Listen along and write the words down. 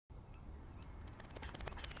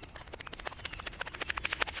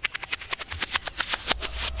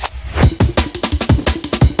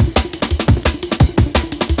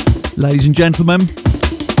Ladies and gentlemen,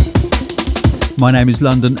 my name is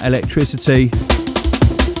London Electricity.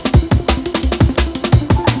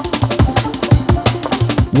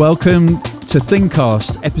 Welcome to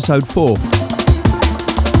Thingcast episode 4.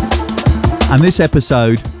 And this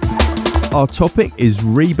episode, our topic is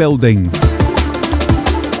rebuilding.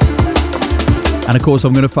 And of course,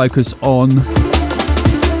 I'm going to focus on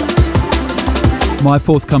my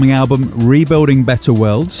forthcoming album, Rebuilding Better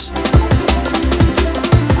Worlds.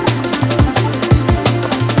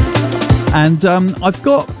 And I've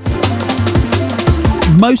got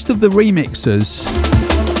most of the remixers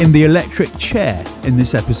in the electric chair in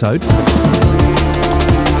this episode.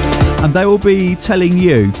 And they will be telling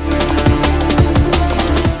you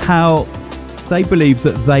how they believe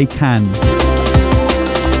that they can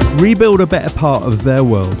rebuild a better part of their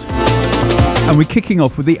world. And we're kicking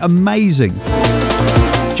off with the amazing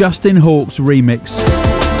Justin Hawkes remix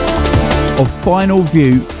of Final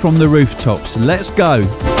View from the Rooftops. Let's go.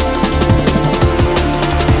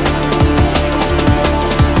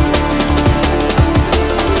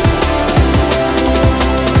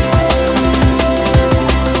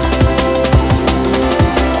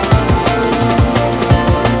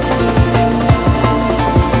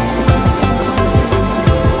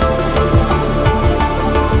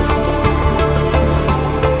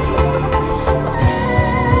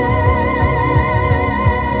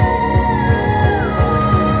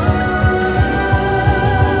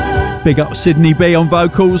 Big up Sydney B on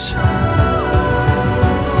vocals.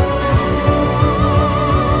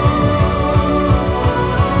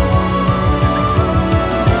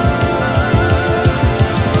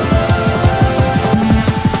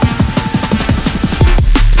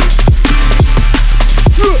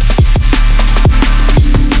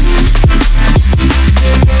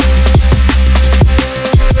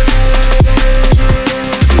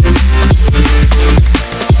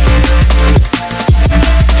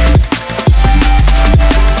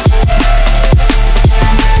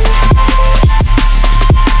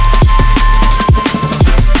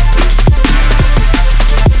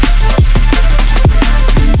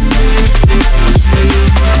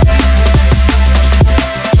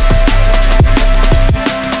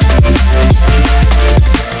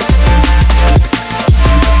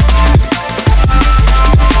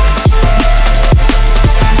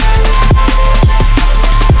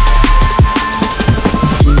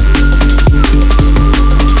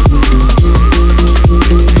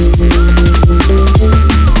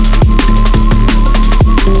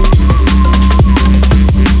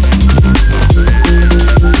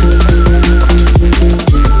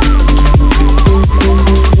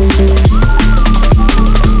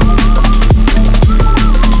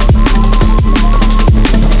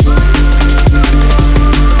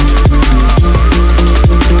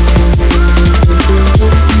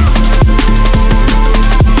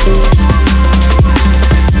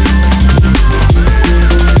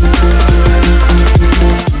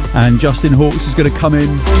 And Justin Hawkes is going to come in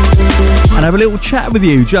and have a little chat with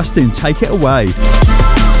you. Justin, take it away.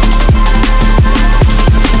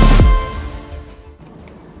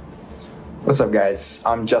 What's up, guys?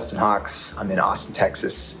 I'm Justin Hawkes. I'm in Austin,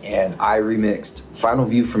 Texas, and I remixed Final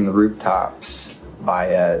View from the Rooftops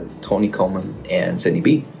by Tony Coleman and Sydney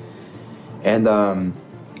B. And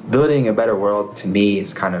building a better world to me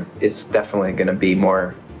is it's definitely going to be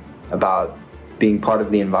more about being part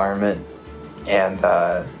of the environment and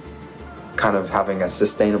kind of having a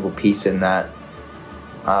sustainable piece in that,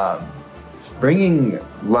 bringing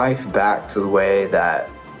life back to the way that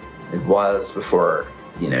it was before,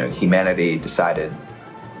 humanity decided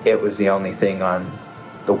it was the only thing on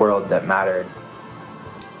the world that mattered.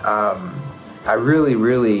 I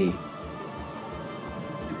really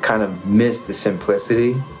kind of miss the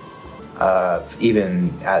simplicity of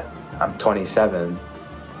I'm 27,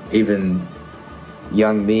 even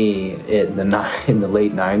young me in the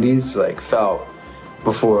late 90s felt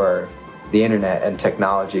before the internet and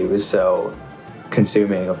technology was so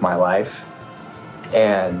consuming of my life.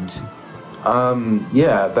 And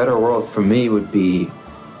a better world for me would be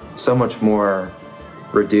so much more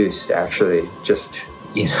reduced, actually, just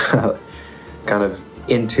kind of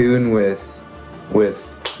in tune with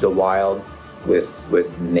the wild,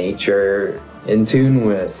 with nature, in tune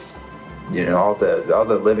with all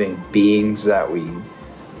the living beings that we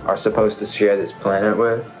are supposed to share this planet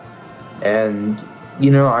with. And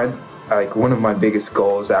one of my biggest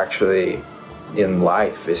goals actually in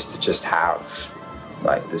life is to just have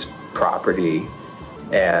this property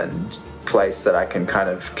and place that I can kind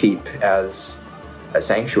of keep as a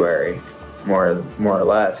sanctuary, more or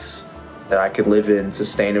less, that I could live in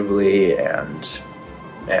sustainably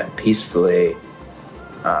and peacefully.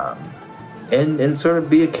 and sort of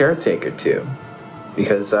be a caretaker too,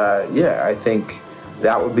 because I think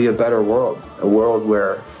that would be a better world, a world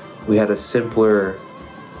where we had a simpler,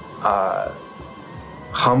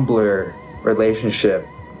 humbler relationship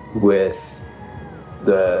with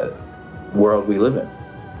the world we live in.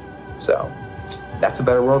 So that's a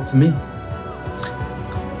better world to me.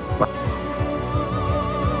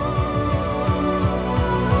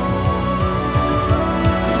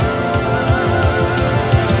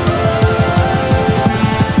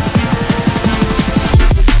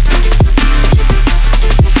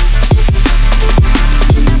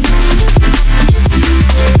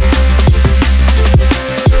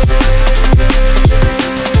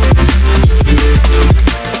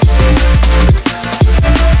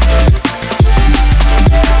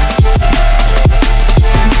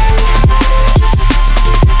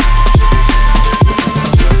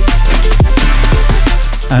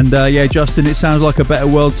 And Justin, it sounds like a better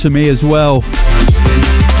world to me as well.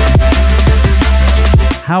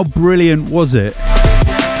 How brilliant was it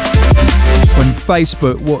when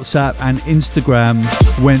Facebook, WhatsApp and Instagram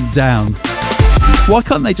went down? Why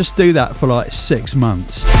can't they just do that for like 6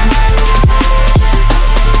 months?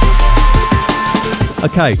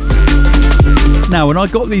 Okay, now when I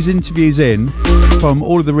got these interviews in from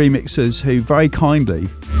all of the remixers who very kindly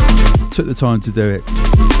took the time to do it,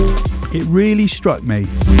 it really struck me.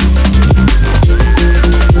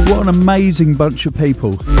 What an amazing bunch of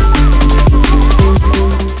people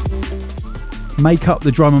make up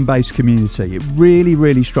the drum and bass community. It really,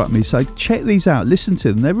 really struck me. So check these out, listen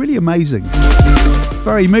to them. They're really amazing.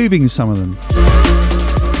 Very moving, some of them.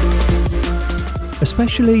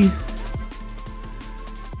 Especially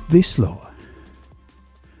this lot.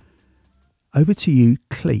 Over to you,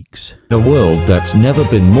 Cleeks. A world that's never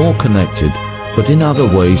been more connected, but in other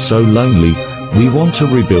ways so lonely, we want to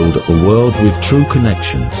rebuild a world with true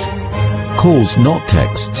connections. Calls not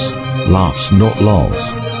texts, laughs not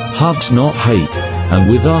lols, hugs not hate, and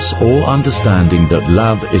with us all understanding that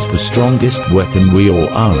love is the strongest weapon we all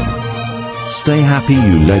own. Stay happy,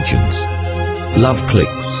 you legends. Love,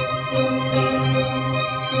 Clicks.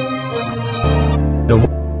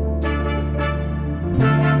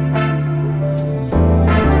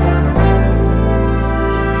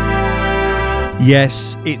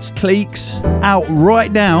 Yes, it's Cleeks, out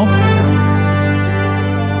right now.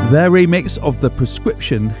 Their remix of The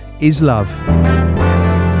Prescription Is Love.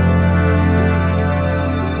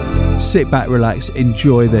 Sit back, relax,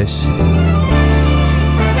 enjoy this.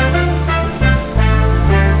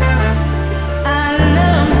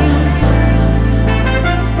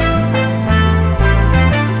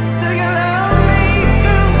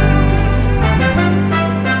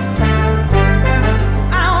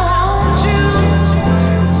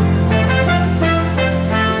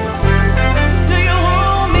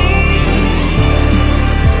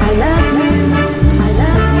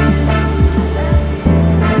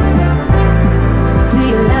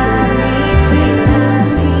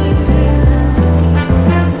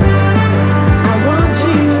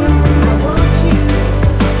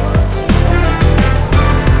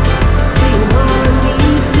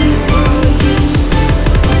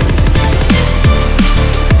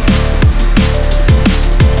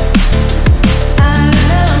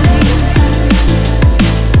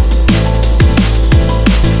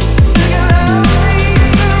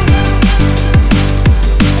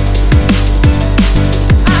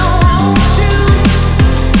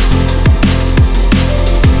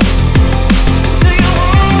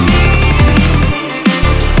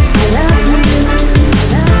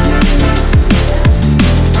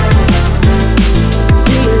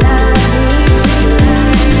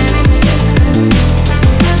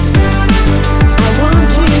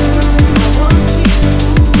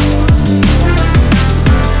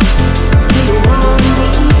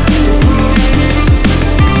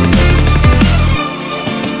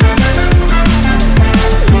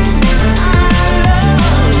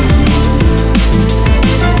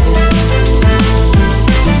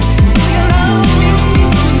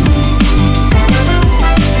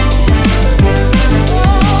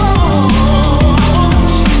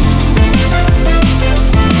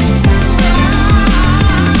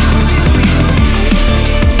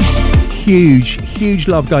 Huge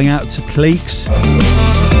love going out to Cleeks,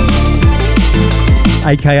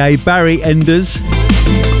 aka Barry Enders.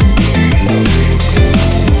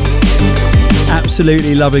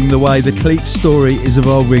 Absolutely loving the way the Cleeks story is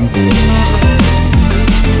evolving.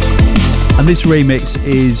 And this remix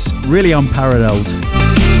is really unparalleled.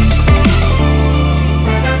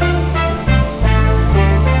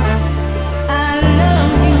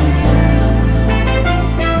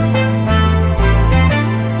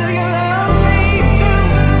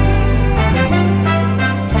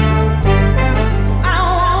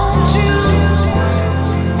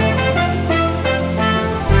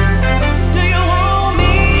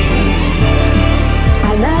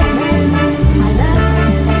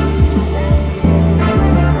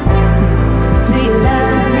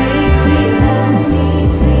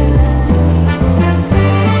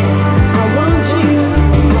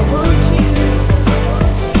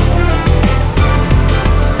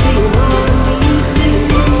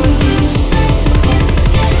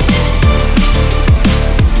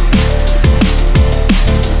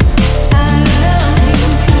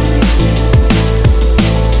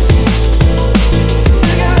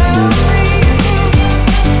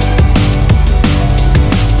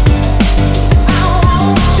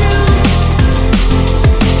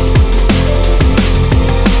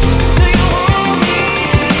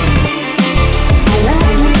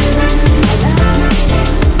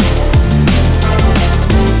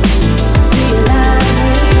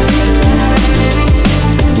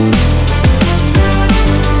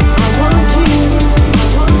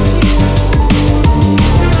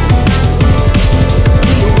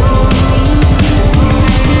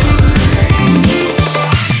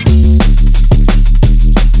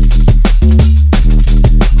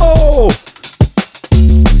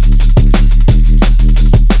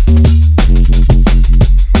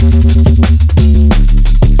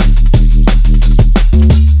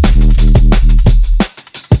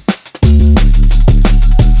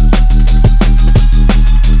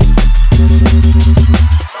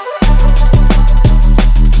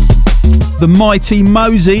 the mighty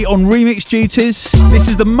Mosey on remix duties. This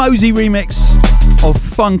is the Mosey remix of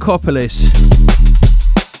Funkopolis.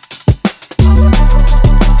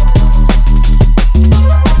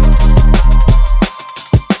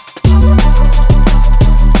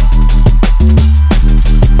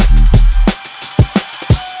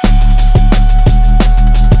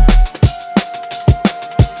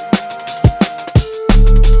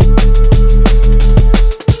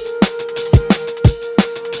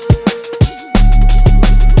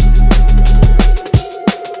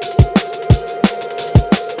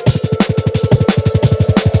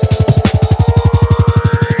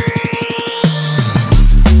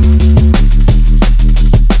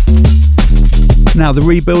 Now, the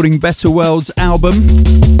Rebuilding Better Worlds album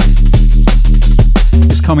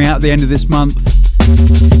is coming out at the end of this month.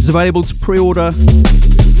 It's available to pre-order.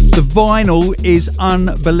 The vinyl is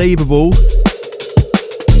unbelievable.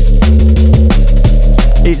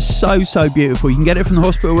 It's so beautiful. You can get it from the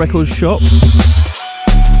Hospital Records shop.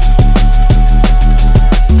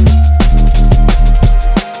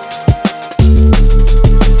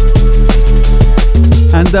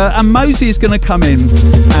 And Mosey is going to come in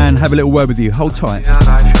and have a little word with you. Hold tight.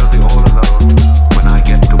 I shall be all alone when I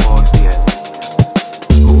get towards the end.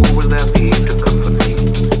 Who will there be to comfort me?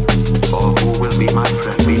 Or who will be my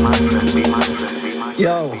friend, be my friend, be my friend, be my friend?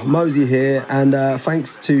 Yo, Mosey here, and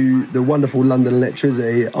thanks to the wonderful London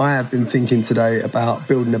Electricity, I have been thinking today about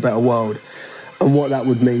building a better world and what that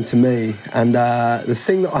would mean to me. And the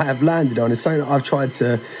thing that I have landed on is something that I've tried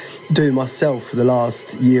to do myself for the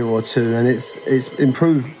last year or two, and it's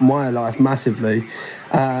improved my life massively,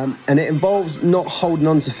 and it involves not holding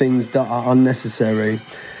on to things that are unnecessary.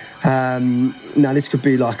 Now this could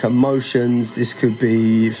be like emotions, this could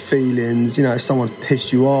be feelings, you know, if someone's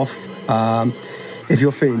pissed you off, if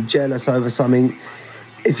you're feeling jealous over something,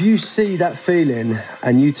 if you see that feeling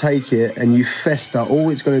and you take it and you fester, all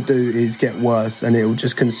it's going to do is get worse, and it will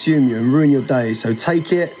just consume you and ruin your day. So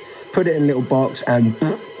take it, put it in a little box and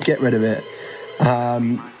get rid of it.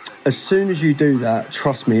 As soon as you do that,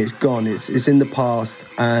 trust me, it's gone. It's in the past,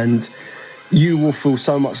 and you will feel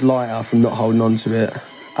so much lighter from not holding on to it.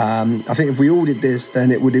 I think if we all did this,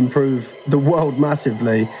 then it would improve the world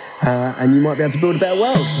massively, and you might be able to build a better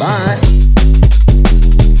world. Bye.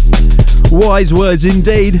 Wise words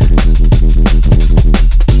indeed.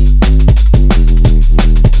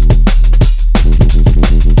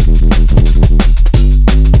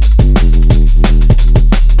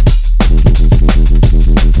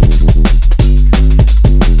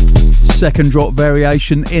 Second drop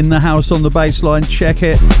variation in the house on the bass line. Check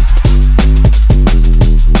it.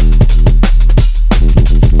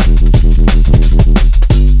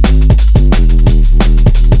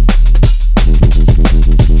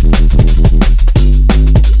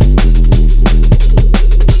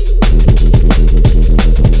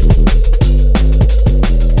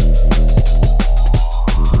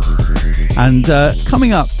 And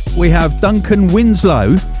coming up, we have Duncan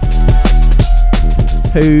Winslow,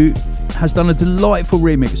 who has done a delightful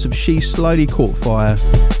remix of She Slowly Caught Fire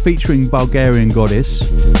featuring Bulgarian Goddess.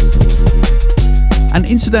 And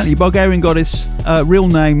incidentally, Bulgarian Goddess, real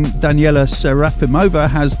name Daniela Serafimova,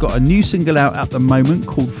 has got a new single out at the moment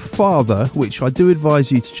called Father, which I do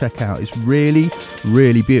advise you to check out. It's really,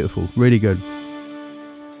 really beautiful, really good.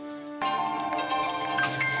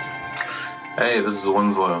 Hey, this is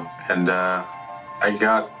Winslow, and I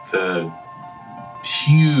got the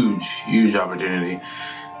huge opportunity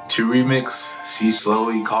to remix She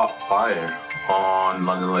Slowly Caught Fire on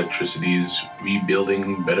London Electricity's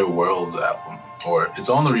Rebuilding Better Worlds album. Or it's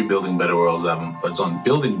on the Rebuilding Better Worlds album, but it's on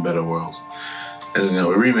Building Better Worlds. And you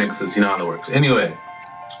know, a remix is, you know how that works. Anyway,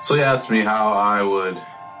 so he asked me how I would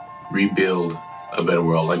rebuild a better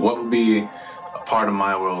world. Like, what would be a part of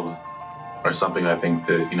my world or something I think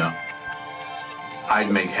that, you know,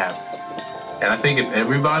 I'd make happen. And I think if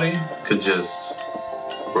everybody could just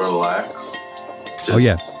relax,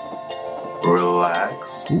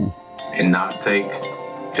 relax, and not take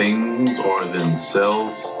things or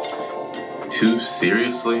themselves too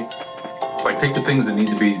seriously. Like, take the things that need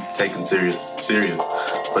to be taken serious,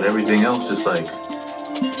 but everything else just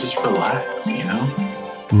relax, you know?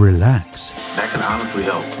 Relax. That can honestly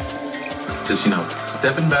help. Just, you know,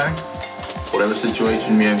 stepping back, whatever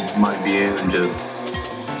situation you might be in, and just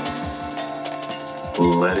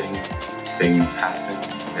letting things happen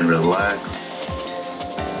and relax.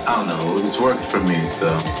 I don't know, it's worked for me, so.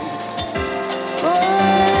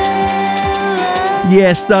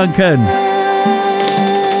 Yes, Duncan.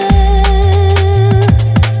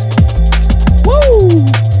 Woo!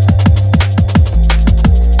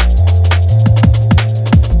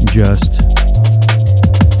 Just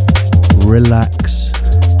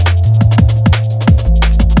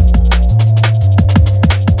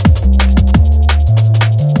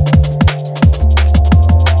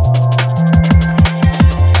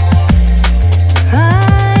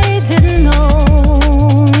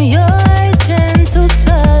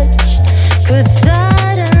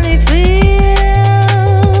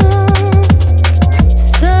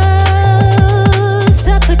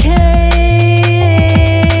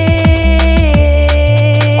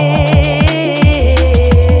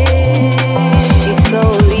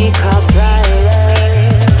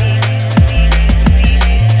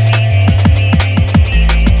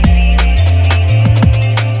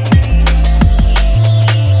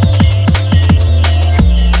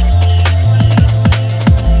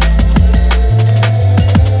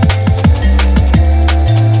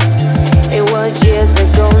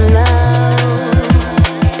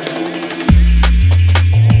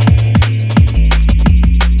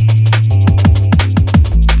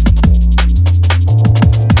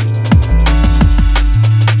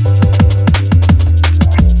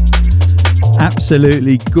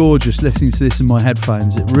Absolutely gorgeous listening to this in my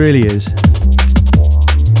headphones. It really is.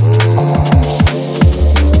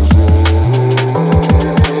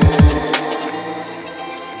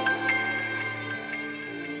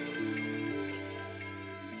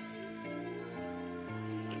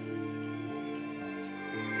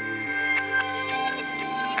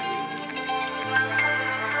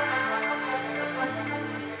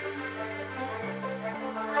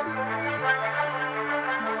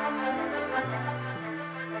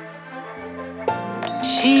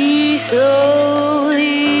 She slowly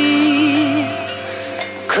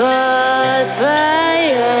caught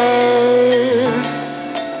fire,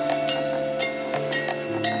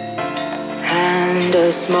 and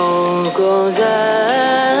the smoke goes up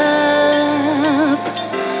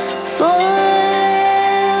forever.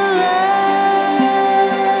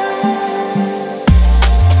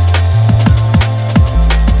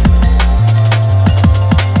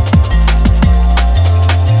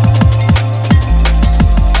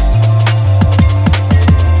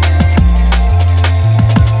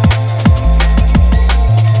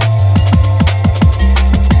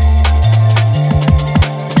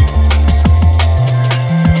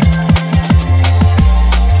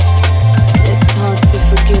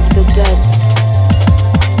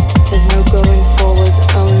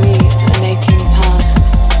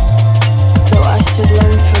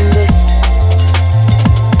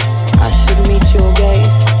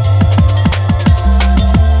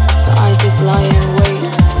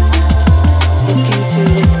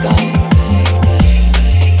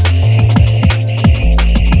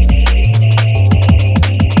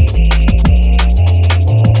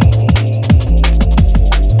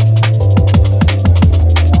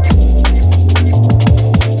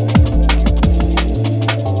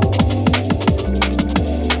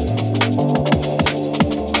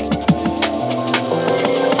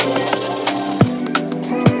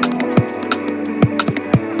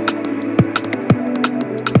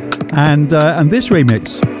 And this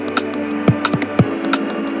remix.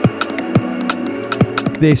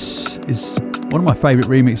 This is one of my favourite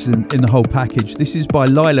remixes in the whole package. This is by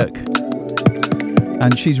Lilac,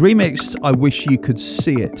 and she's remixed I Wish You Could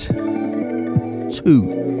See It 2,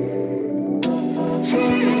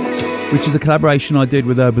 which is a collaboration I did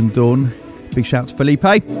with Urban Dawn. Big shout to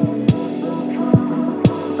Felipe.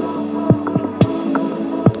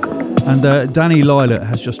 And Danny Lilac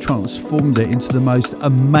has just transformed it into the most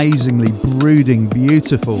amazingly brooding,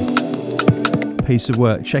 beautiful piece of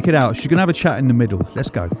work. Check it out. She's going to have a chat in the middle. Let's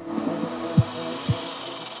go.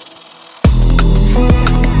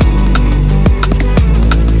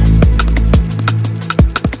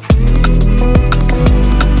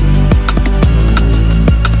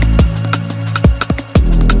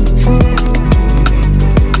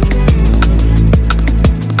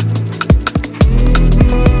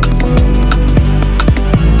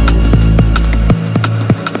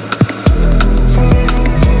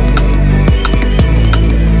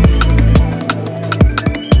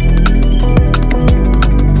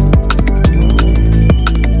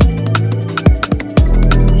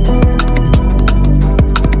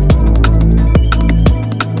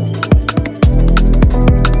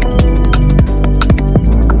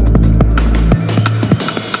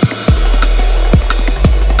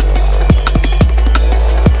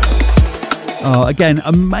 Again,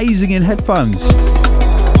 amazing in headphones.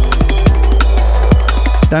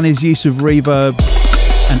 Danny's use of reverb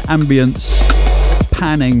and ambience,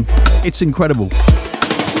 panning, it's incredible.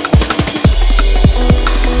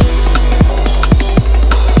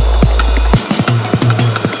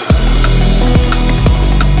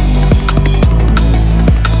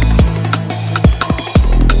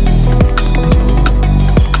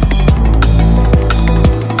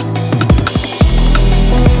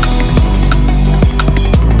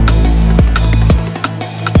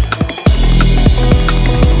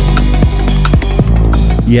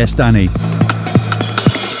 Yes, Danny.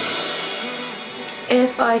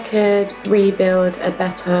 If I could rebuild a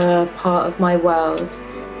better part of my world,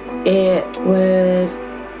 it would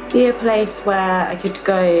be a place where I could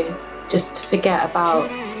go just to forget about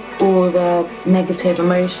all the negative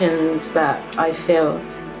emotions that I feel,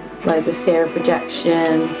 like the fear of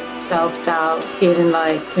rejection, self-doubt, feeling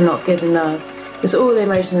like you're not good enough. Just all the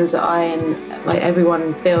emotions that I and like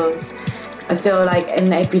everyone feels. I feel like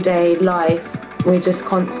in everyday life, we're just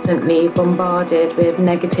constantly bombarded with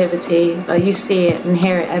negativity. Like you see it and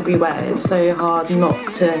hear it everywhere. It's so hard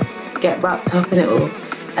not to get wrapped up in it all.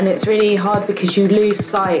 And it's really hard because you lose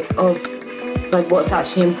sight of like what's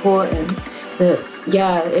actually important.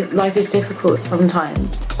 That life is difficult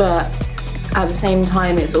sometimes, but at the same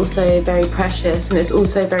time it's also very precious and it's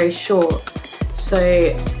also very short. So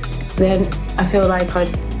then I feel like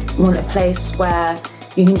I'd want a place where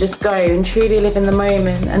you can just go and truly live in the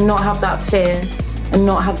moment and not have that fear and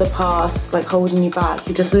not have the past like holding you back.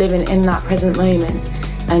 You're just living in that present moment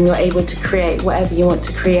and you're able to create whatever you want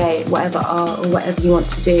to create, whatever art or whatever you want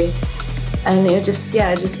to do. And it'll just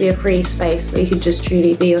be a free space where you could just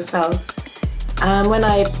truly be yourself. And when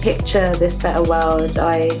I picture this better world,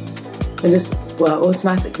 I would just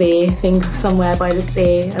automatically think of somewhere by the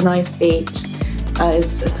sea, a nice beach.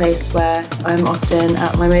 Is a place where I'm often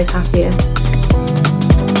at my most happiest.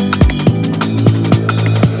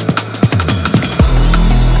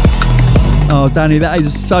 Oh, Danny, that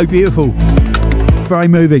is so beautiful. Very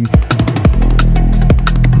moving.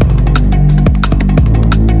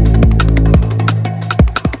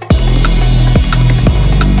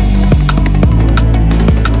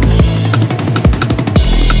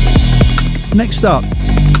 Next up,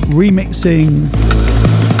 remixing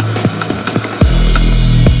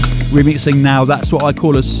now, that's what I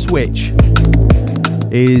call a switch,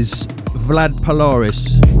 is Vlad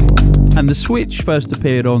Polaris. And the switch first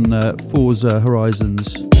appeared on Forza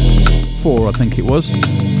Horizons 4, I think it was.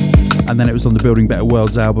 And then it was on the Building Better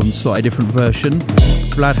Worlds album, slightly different version.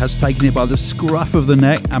 Vlad has taken it by the scruff of the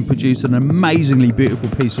neck and produced an amazingly beautiful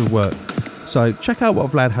piece of work. So check out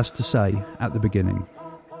what Vlad has to say at the beginning.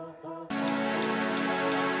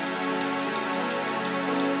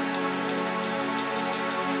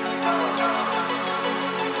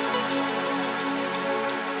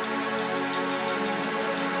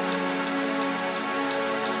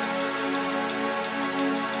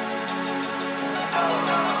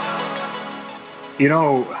 You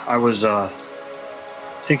know, I was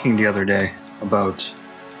thinking the other day about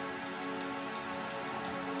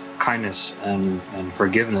kindness and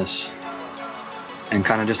forgiveness, and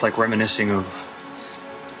kind of just like reminiscing of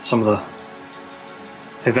some of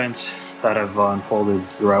the events that have unfolded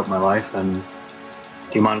throughout my life and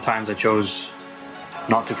the amount of times I chose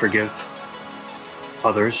not to forgive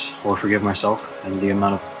others or forgive myself, and the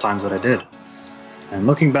amount of times that I did. And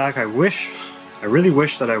looking back, I really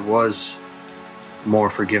wish that I was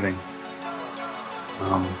more forgiving.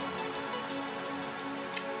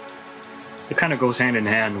 It kind of goes hand in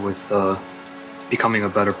hand with becoming a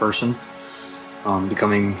better person,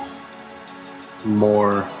 becoming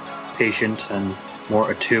more patient and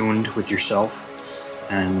more attuned with yourself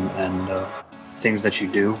and things that you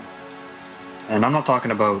do. And I'm not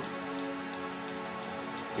talking about,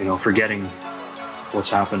 forgetting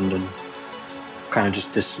what's happened and kind of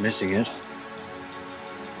just dismissing it.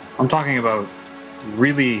 I'm talking about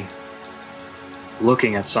really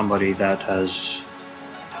looking at somebody that has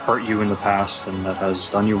hurt you in the past and that has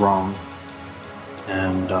done you wrong,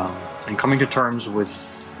 and coming to terms with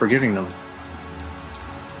forgiving them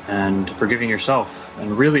and forgiving yourself.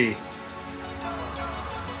 And really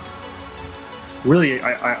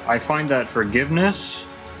I find that forgiveness,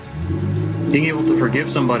 being able to forgive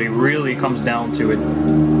somebody, really comes down to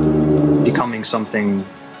it becoming something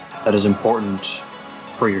that is important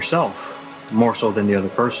for yourself more so than the other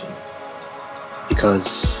person,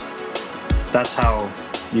 because that's how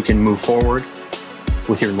you can move forward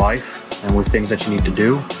with your life and with things that you need to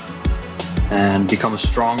do and become a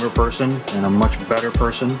stronger person and a much better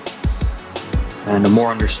person and a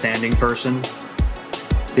more understanding person.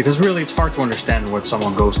 Because really it's hard to understand what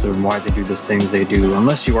someone goes through and why they do the things they do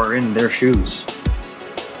unless you are in their shoes.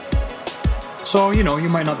 So, you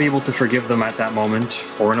might not be able to forgive them at that moment,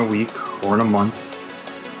 or in a week, or in a month,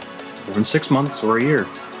 or in 6 months, or a year.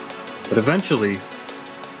 But eventually,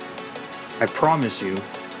 I promise you,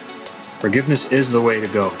 forgiveness is the way to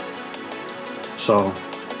go. So,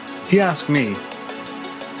 if you ask me,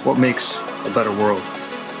 what makes a better world?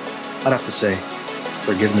 I'd have to say,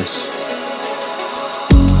 forgiveness.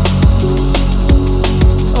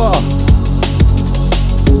 Oh.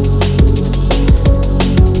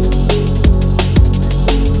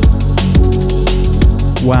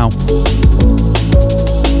 Wow.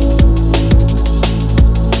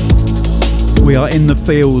 We are in the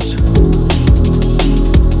fields.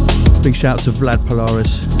 Big shout to Vlad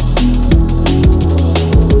Polaris.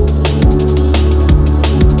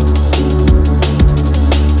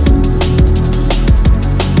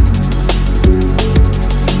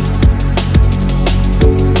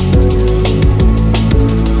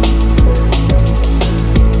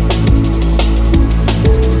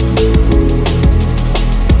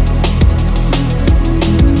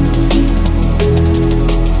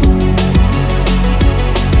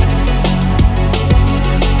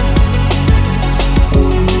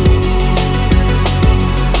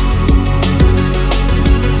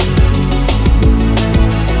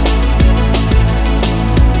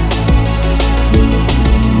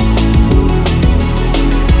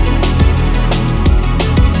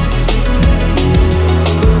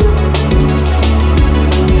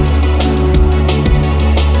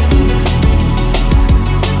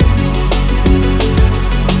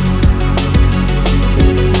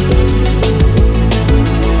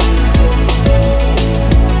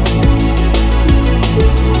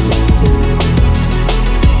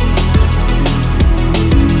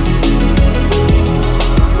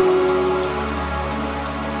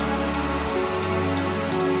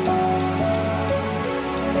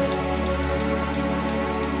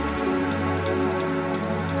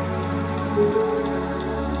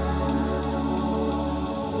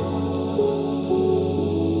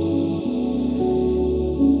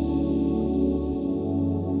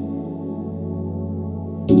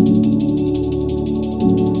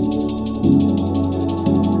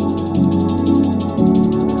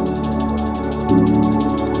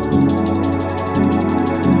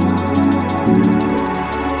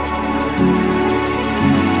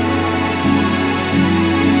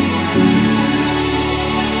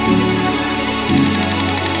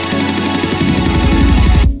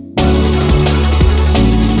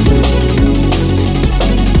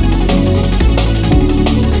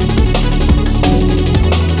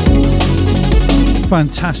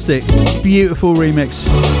 Fantastic, beautiful remix.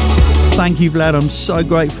 Thank you, Vlad. I'm so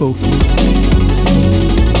grateful.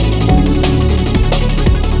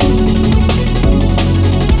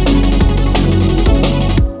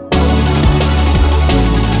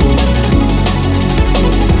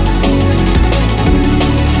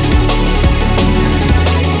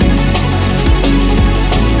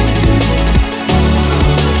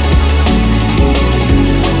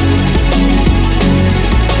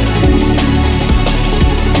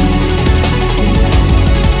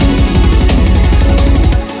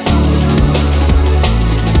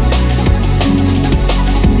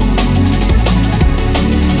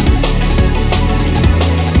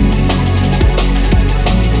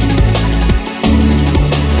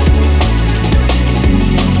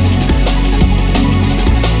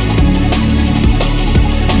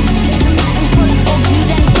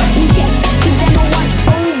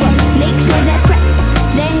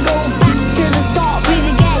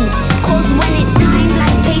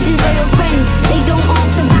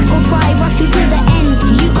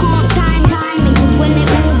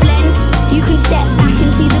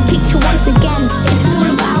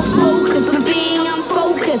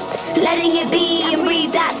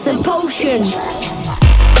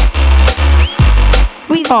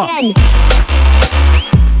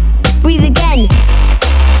 Breathe again.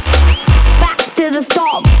 Back to the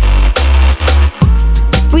stop.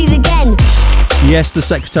 Breathe again. Yes, the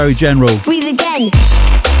Secretary General. Breathe again.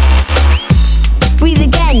 Breathe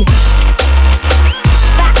again.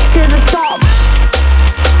 Back to the stop.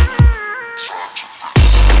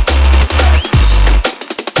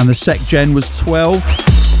 And the Sec Gen was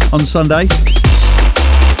 12 on Sunday.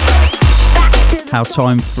 How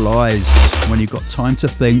time flies when you've got time to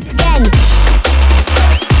think.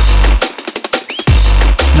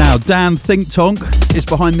 Now, Dan Think Tonk is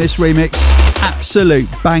behind this remix. Absolute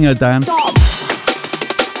banger, Dan.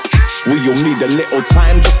 We'll need a little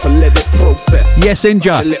time just to let it process. Yes,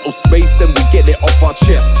 Inja. A little space, then we get it off our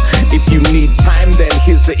chest. If you need time, then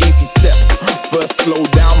here's the easy steps. First, slow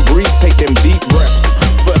down, breathe, take them deep breaths.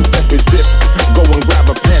 First step is this: go and grab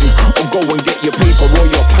a pen, or go and get your paper or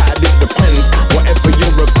your pad, it depends. Whatever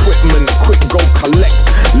your equipment, quick go collect.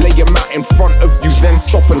 Lay them out in front of you, then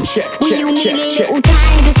stop and check. You need a little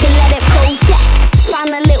time just to let it process. Find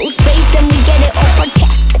a little space, then we get it off our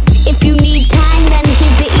chest. If you need time, then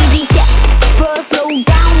here's the easy steps. First, slow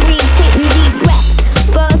down, breathe, take them deep breaths.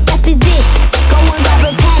 First step is this: go and grab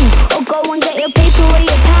a pen, or go and get your paper or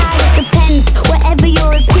your pad, it depends. Whatever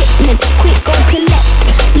your equipment, quick go collect.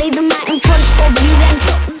 Lay them out in front of you, then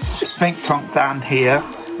stop. It's Think Tonk Dan here.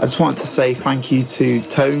 I just want to say thank you to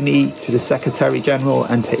Tony, to the Secretary General,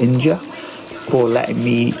 and to Inja for letting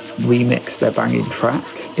me remix their banging track.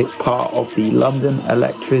 It's part of the London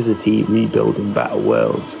Electricity Rebuilding Better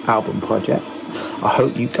Worlds album project. I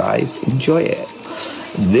hope you guys enjoy it.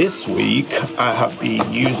 This week, I have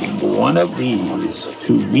been using one of these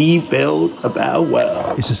to rebuild a better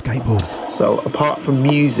world. It's a skateboard. So apart from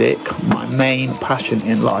music, my main passion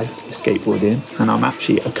in life is skateboarding, and I'm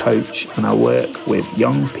actually a coach, and I work with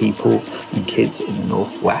young people and kids in the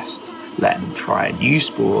Northwest, letting them try a new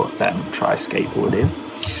sport, letting them try skateboarding.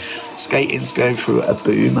 Skating's going through a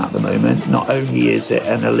boom at the moment. Not only is it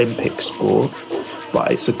an Olympic sport, but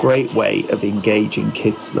it's a great way of engaging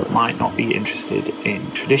kids that might not be interested in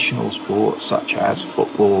traditional sports such as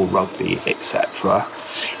football, rugby, etc.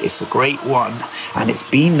 It's a great one, and it's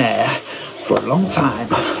been there for a long time.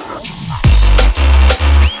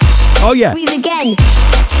 Oh yeah. Breathe again.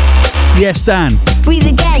 Yes, Dan. Breathe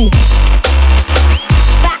again.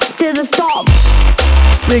 Back to the stop.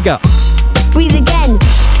 Big up. Breathe again.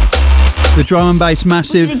 The drum and bass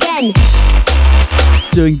massive. Breathe again.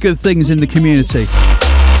 Doing good things in the community.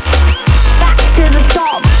 Back to the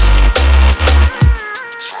stop.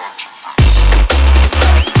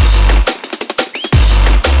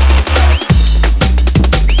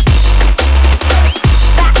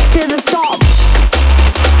 Back to the stop.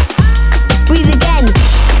 Breathe again.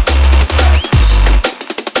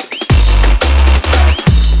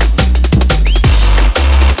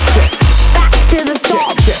 Back to the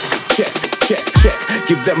stop. Check.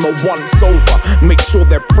 Give them a once over, make sure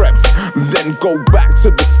they're prepped. Then go back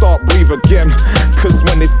to the start, breathe again. Cause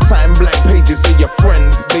when it's time, blank pages are your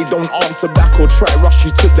friends. They don't answer back or try rush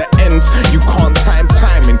you to the end. You can't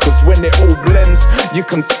timing, cause when it all blends, you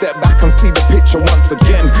can step back and see the picture once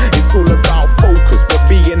again. It's all about focus, but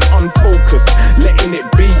being unfocused, letting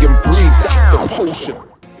it be and breathe, that's the potion.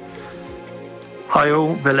 Hi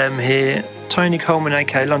all, Willem here. Tony Coleman,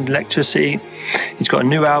 aka London Electricity. He's got a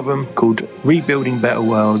new album called Rebuilding Better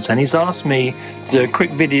Worlds, and he's asked me to do a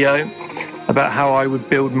quick video about how I would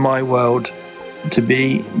build my world to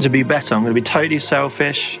be better. I'm going to be totally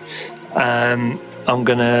selfish. I'm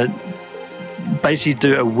going to basically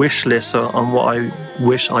do a wish list on what I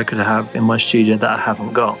wish I could have in my studio that I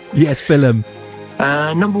haven't got. Yes, Willem.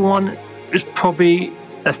 Number one is probably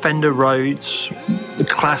a Fender Rhodes, the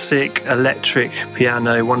classic electric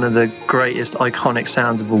piano, one of the greatest iconic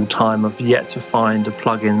sounds of all time. I've yet to find a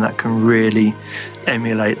plugin that can really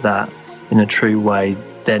emulate that in a true way.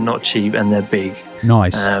 They're not cheap and they're big.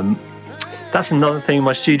 Nice. That's another thing.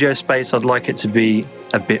 My studio space, I'd like it to be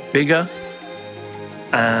a bit bigger,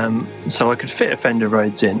 so I could fit a Fender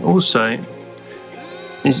Rhodes in. Also,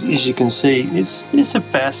 as you can see, it's a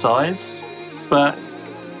fair size, but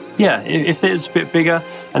yeah, if it was a bit bigger,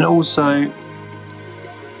 and also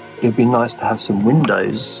it'd be nice to have some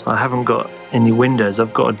windows. I haven't got any windows.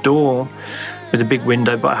 I've got a door with a big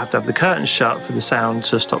window, but I have to have the curtains shut for the sound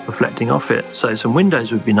to stop reflecting off it. So some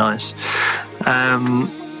windows would be nice.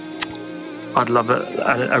 I'd love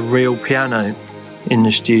a real piano in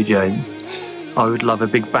the studio. I would love a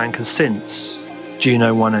big bank of synths,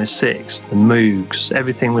 Juno 106, the Moogs,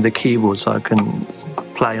 everything with a keyboard so I can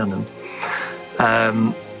play on them.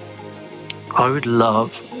 I would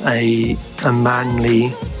love a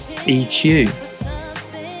Manley EQ.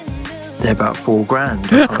 They're about $4,000.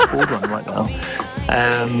 I can't afford one right now.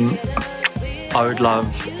 I would love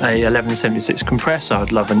a 1176 compressor.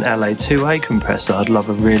 I'd love an LA2A compressor. I'd love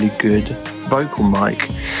a really good vocal mic.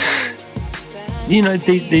 You know,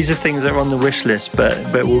 these are things that are on the wish list, but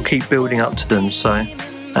we'll keep building up to them. So,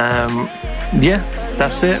 yeah,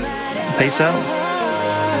 that's it. Peace out.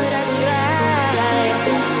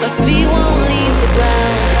 My feet won't leave the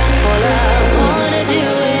ground. All I wanna do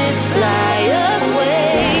is fly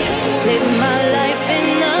away, live my life in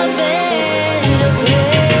a better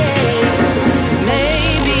place.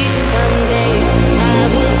 Maybe someday I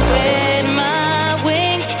will spread my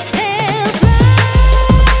wings and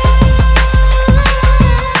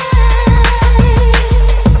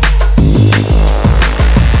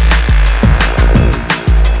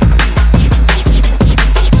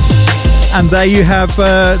And there you have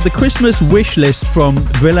the Christmas wish list from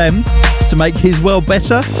Willem to make his world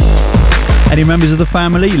better. Any members of the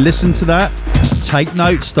family, listen to that, take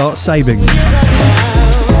notes, start saving.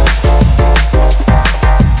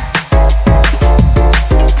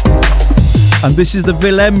 And this is the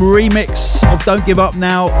Willem remix of Don't Give Up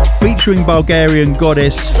Now, featuring Bulgarian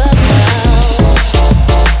Goddess.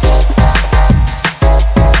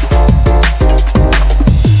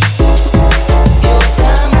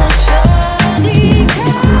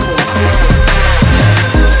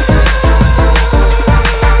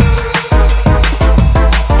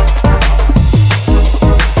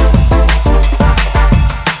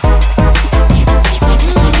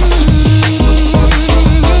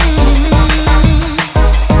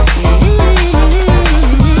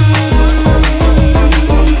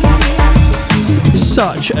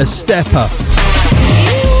 Such a stepper.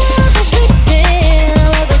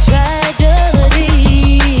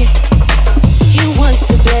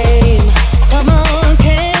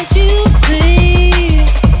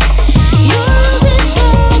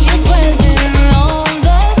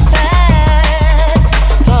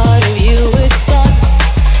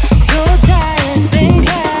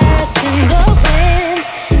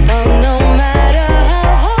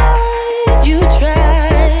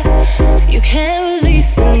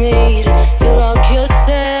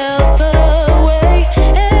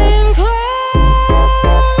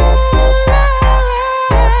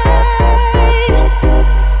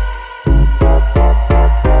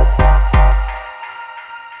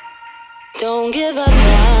 Don't give up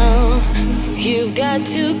now. You've got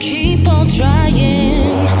to keep on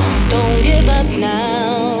trying. Don't give up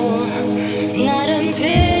now. Not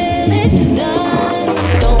until it's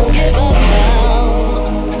done. Don't give up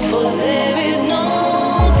now. For there is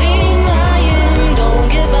no denying. Don't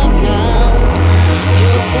give up now.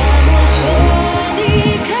 Your time will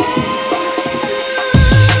surely come.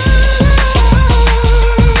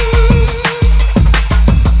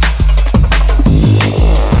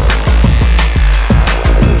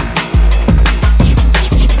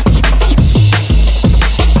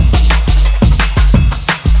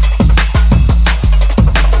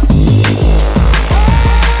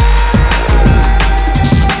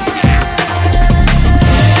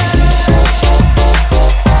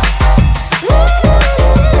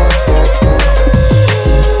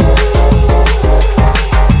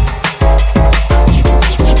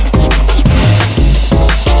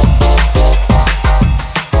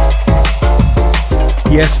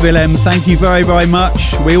 Yes, Willem, thank you very, very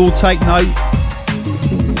much. We all take note.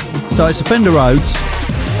 So it's a Fender Rhodes,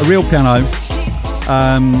 a real piano,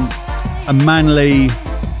 a Manley,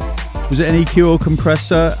 was it an EQ or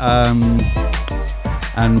compressor,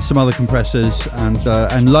 and some other compressors,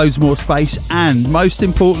 and loads more space, and most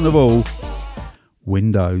important of all,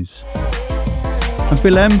 windows. And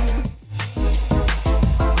Phil M,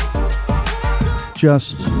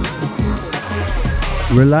 just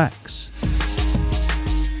relax.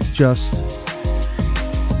 Just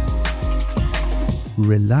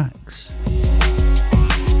relax.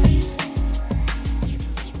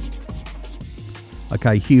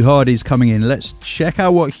 Okay, Hugh Hardy's coming in. Let's check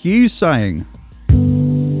out what Hugh's saying.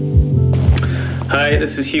 Hi,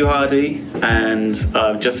 this is Hugh Hardy, and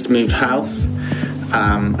I've just moved house.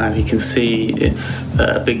 As you can see, it's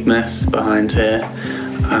a big mess behind here,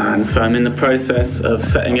 and so I'm in the process of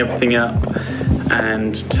setting everything up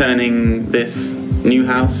and turning this new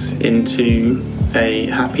house into a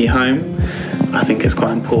happy home. I think it's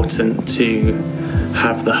quite important to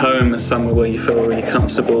have the home as somewhere where you feel really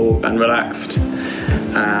comfortable and relaxed,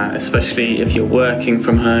 especially if you're working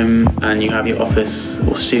from home and you have your office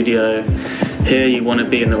or studio. Here you want to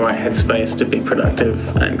be in the right headspace to be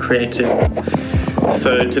productive and creative.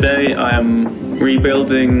 So today I am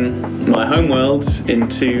rebuilding my home world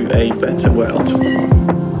into a better world.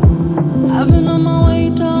 I've been on my way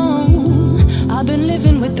down, I've been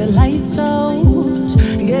living with the lights out,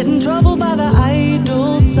 get in trouble by the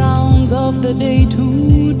idle sounds of the day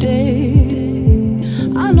to day.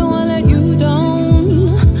 I know I let you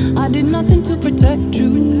down, I did nothing to protect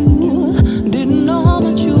you, didn't know how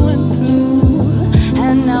much you went through,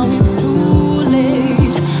 and now it's too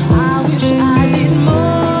late. I wish I did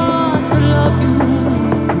more to love you,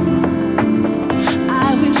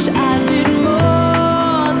 I wish I did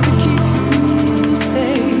more to keep you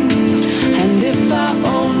safe, and if I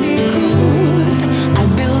only could,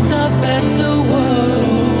 I'd build a better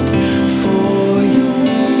world for you.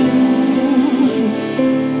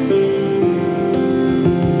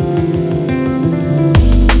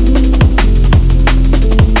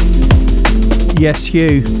 Yes,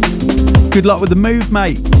 Hugh. Good luck with the move,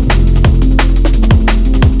 mate.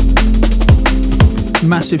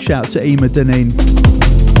 Massive shout to Ema Deneen.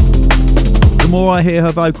 The more I hear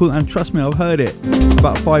her vocal, and trust me, I've heard it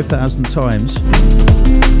about 5,000 times,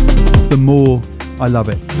 the more I love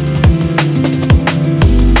it.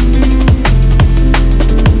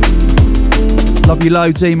 Love you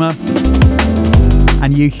loads, Ema.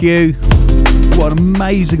 And you, Hugh. What an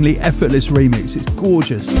amazingly effortless remix. It's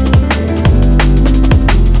gorgeous.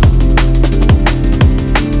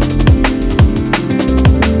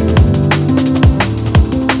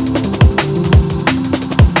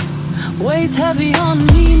 Weighs heavy on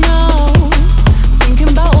me now, thinking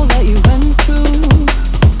about all that you went through,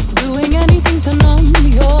 doing anything to numb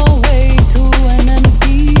your way to an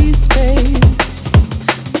empty space,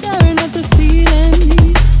 staring at the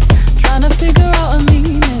ceiling, trying to figure out a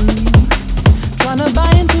meaning, trying to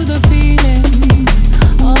buy into the feeling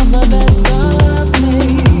of a better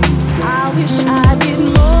place. I wish I did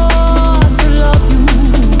more to love you,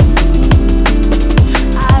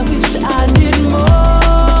 I wish I did more.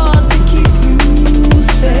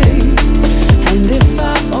 And if I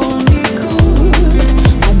only could,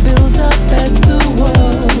 I'd build a better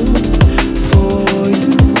world for you.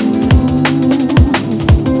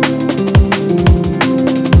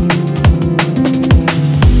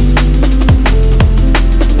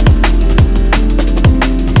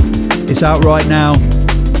 It's out right now.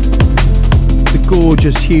 The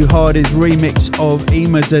gorgeous Hugh Hardy's remix of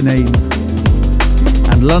Ema Deneen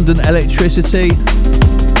and London Electricity,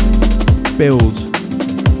 Build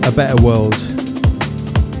a Better World.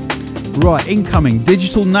 Right, incoming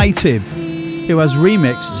Digital Native, who has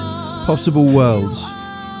remixed Possible Worlds.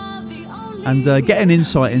 And get an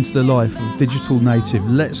insight into the life of Digital Native.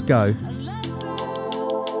 Let's go.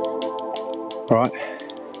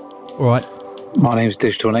 Alright. My name's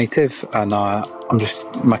Digital Native, and I'm just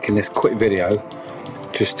making this quick video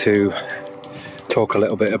just to talk a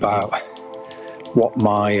little bit about what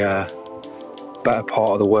my better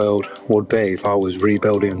part of the world would be if I was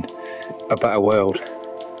rebuilding a better world.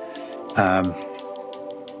 I'm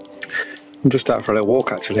just out for a little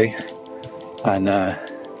walk actually, and I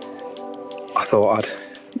thought I'd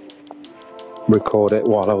record it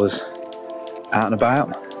while I was out and about.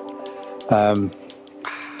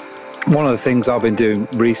 One of the things I've been doing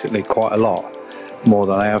recently quite a lot, more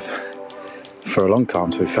than I have for a long time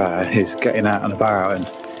to be fair, is getting out and about, and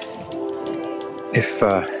if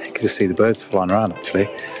you can just see the birds flying around actually.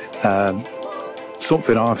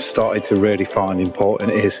 Something I've started to really find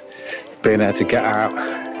important is being able to get out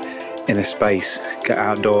in a space, get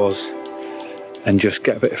outdoors and just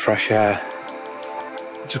get a bit of fresh air.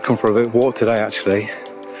 Just come for a bit of walk today actually,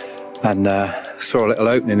 and saw a little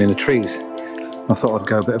opening in the trees. I thought I'd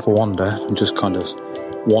go a bit of a wander and just kind of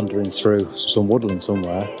wandering through some woodland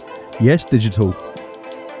somewhere. Yes, Digital.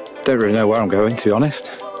 Don't really know where I'm going, to be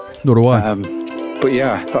honest. Nor do I. But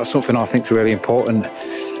yeah, that's something I think is really important,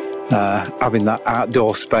 having that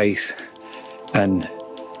outdoor space and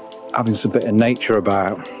having some bit of nature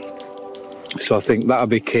about. So I think that'll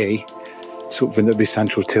be key, something that'll be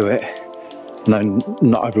central to it. I know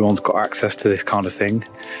not everyone's got access to this kind of thing.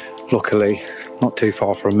 Luckily, not too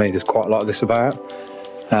far from me, there's quite a lot of this about.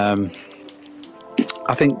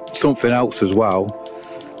 I think something else as well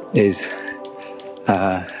is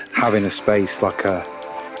having a space like a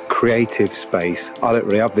creative space. I don't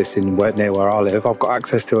really have this near where I live. I've got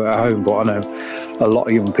access to it at home, but I know a lot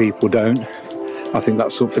of young people don't. I think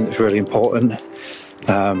that's something that's really important.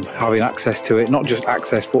 Having access to it, not just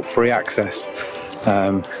access, but free access.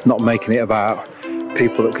 Not making it about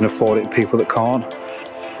people that can afford it and people that can't.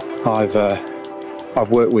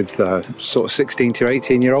 I've worked with sort of 16 to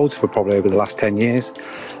 18 year olds for probably over the last 10 years,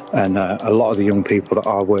 and a lot of the young people that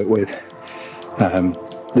I work with,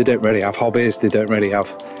 they don't really have hobbies, they don't really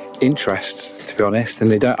have interests, to be honest,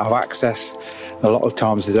 and they don't have access. A lot of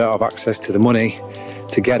times they don't have access to the money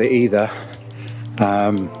to get it either.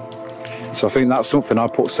 So I think that's something I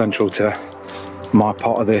put central to my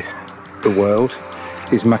part of the world,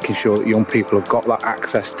 is making sure that young people have got that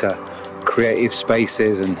access to creative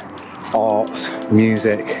spaces and arts,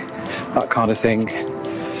 music, that kind of thing.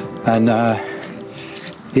 And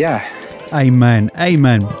yeah. Amen.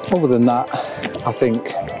 Other than that, I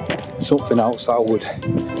think something else I would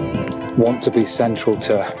want to be central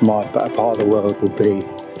to my better part of the world would be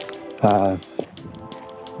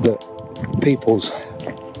that people's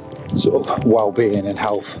sort of well-being and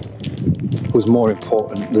health was more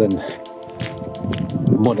important than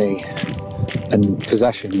money and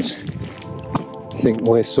possessions. I think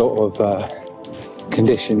we're sort of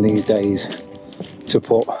conditioned these days to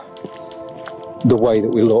put the way that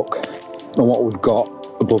we look and what we've got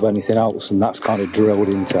above anything else, and that's kind of drilled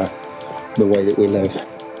into the way that we live.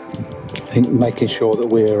 I think making sure that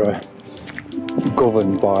we're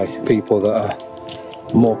governed by people that are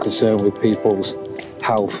more concerned with people's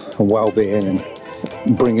health and well-being,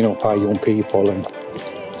 and bringing up our young people and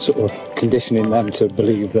sort of conditioning them to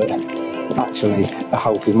believe that actually a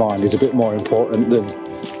healthy mind is a bit more important than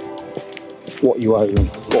what you own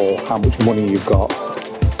or how much money you've got.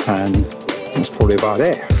 And that's probably about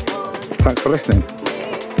it. Thanks for listening.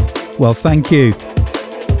 Well, thank you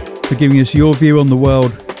for giving us your view on the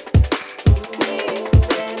world.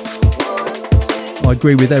 I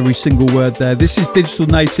agree with every single word there. This is Digital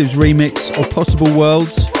Native's remix of Possible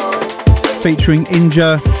Worlds featuring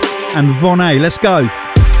Inja and Von A. Let's go.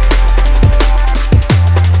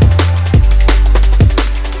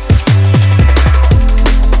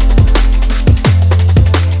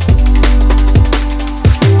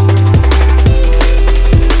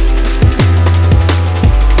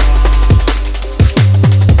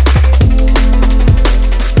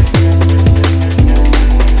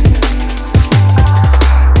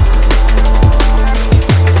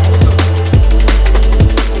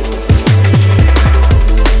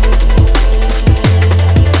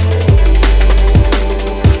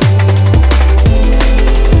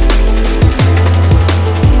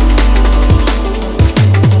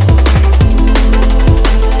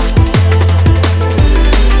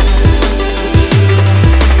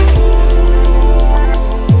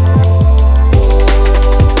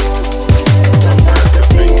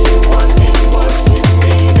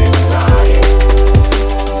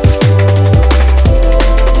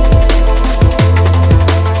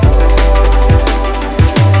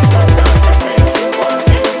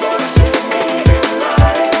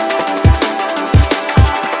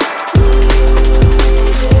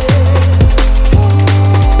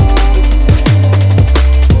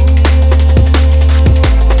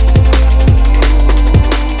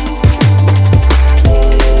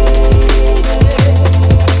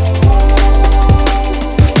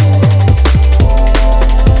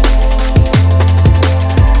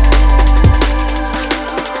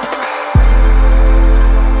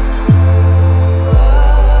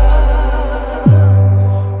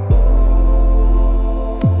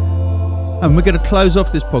 And we're going to close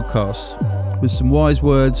off this podcast with some wise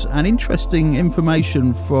words and interesting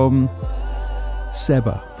information from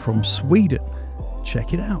Seba from Sweden.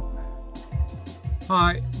 Check it out.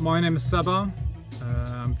 Hi, my name is Seba.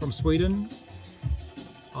 I'm from Sweden.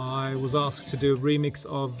 I was asked to do a remix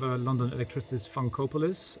of London Electricity's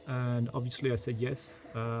Funkopolis, and obviously I said yes.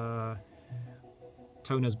 Tone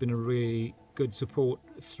has been a really good support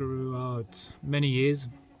throughout many years.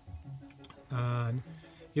 And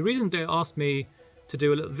he recently asked me to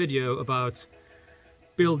do a little video about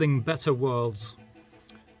building better worlds.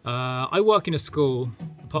 I work in a school.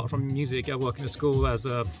 Apart from music, I work in a school as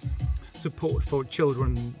a support for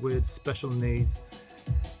children with special needs.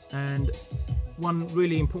 And one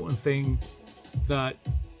really important thing that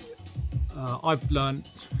I've learned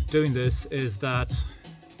doing this is that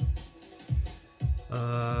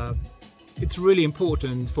it's really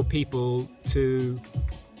important for people to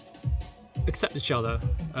accept each other.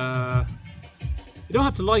 You don't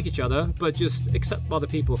have to like each other, but just accept other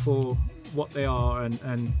people for what they are,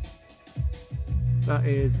 and that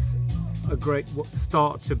is a great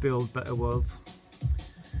start to build better worlds.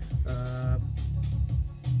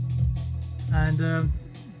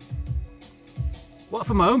 Well,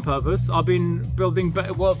 for my own purpose, I've been building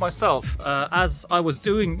better world myself. As I was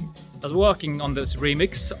working on this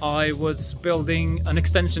remix, I was building an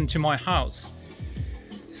extension to my house.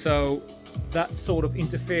 So that sort of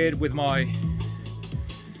interfered with my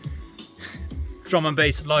drum and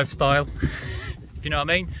bass lifestyle, if you know what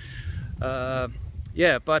I mean.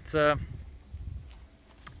 Yeah, that's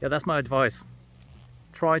my advice.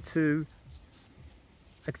 Try to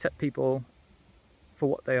accept people for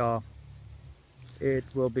what they are. It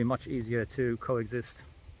will be much easier to coexist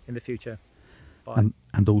in the future. Bye.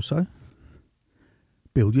 And also,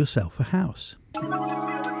 build yourself a house.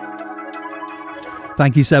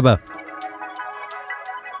 Thank you, Seba.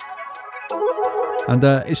 And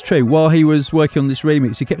it's true, while he was working on this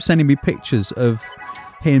remix, he kept sending me pictures of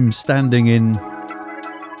him standing in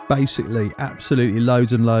basically absolutely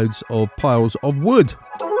loads and loads of piles of wood.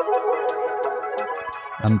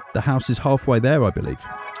 And the house is halfway there, I believe.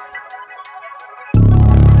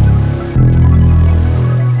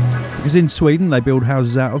 Because in Sweden, they build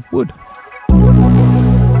houses out of wood.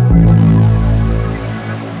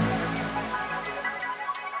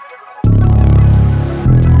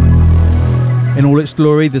 In all its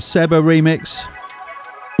glory, the Seba remix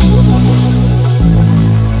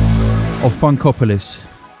of Funkopolis.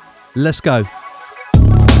 Let's go.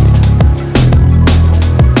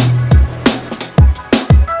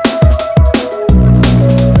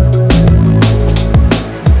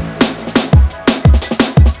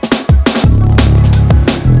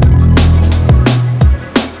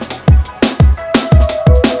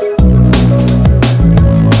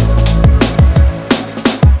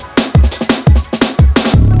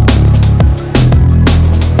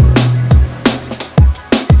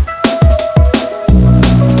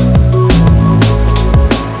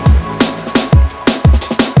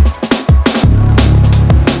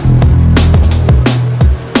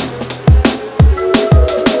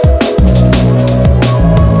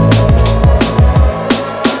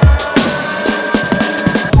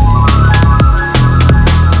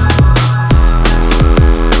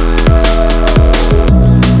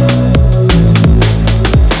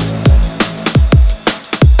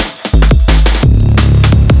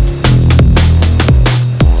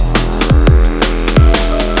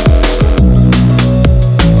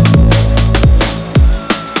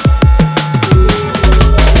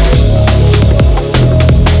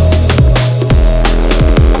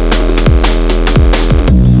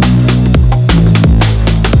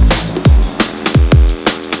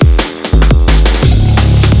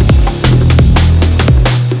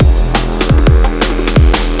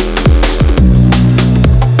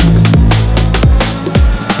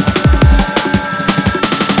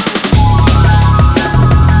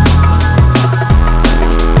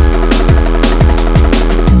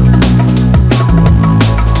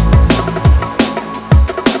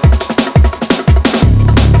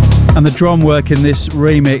 And the drum work in this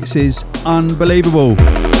remix is unbelievable.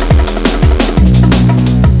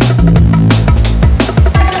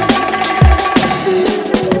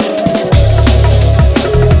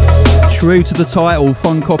 True to the title,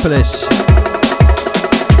 Funkopolis.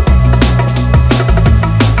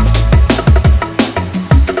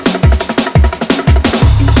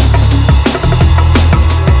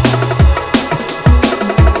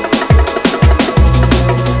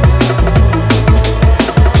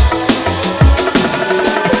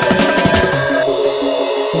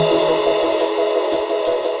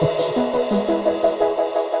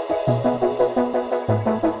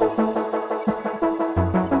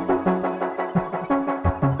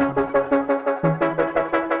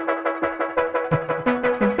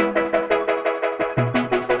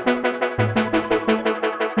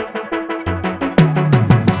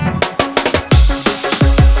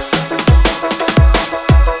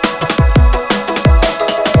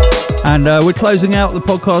 And we're closing out the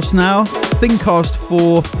podcast now. ThinkCast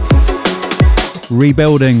for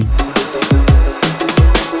Rebuilding.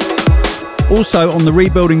 Also on the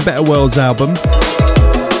Rebuilding Better Worlds album,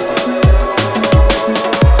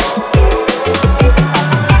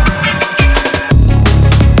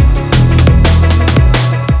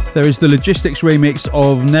 there is the Logistics remix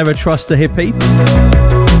of Never Trust a Hippie,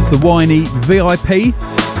 the whiny VIP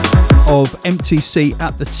of Empty Seat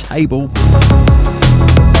at the Table,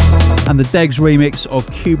 and the Degs remix of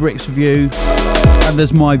Kubrick's View, and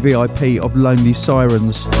there's my VIP of Lonely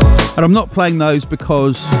Sirens. And I'm not playing those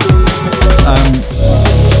because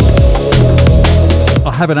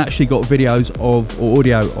I haven't actually got videos of or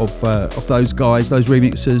audio of those guys, those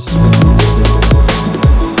remixers,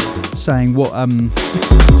 saying what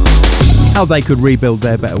how they could rebuild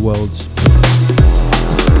their better worlds.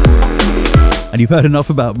 And you've heard enough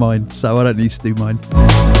about mine, so I don't need to do mine.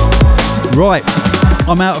 Right,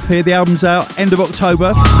 I'm out of here. The album's out end of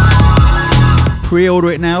October.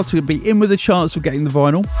 Pre-order it now to be in with a chance of getting the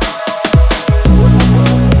vinyl.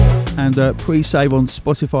 And pre-save on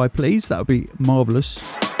Spotify, please. That would be marvellous.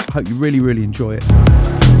 I hope you really, really enjoy it.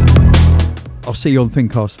 I'll see you on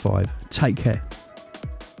Thinkcast 5. Take care.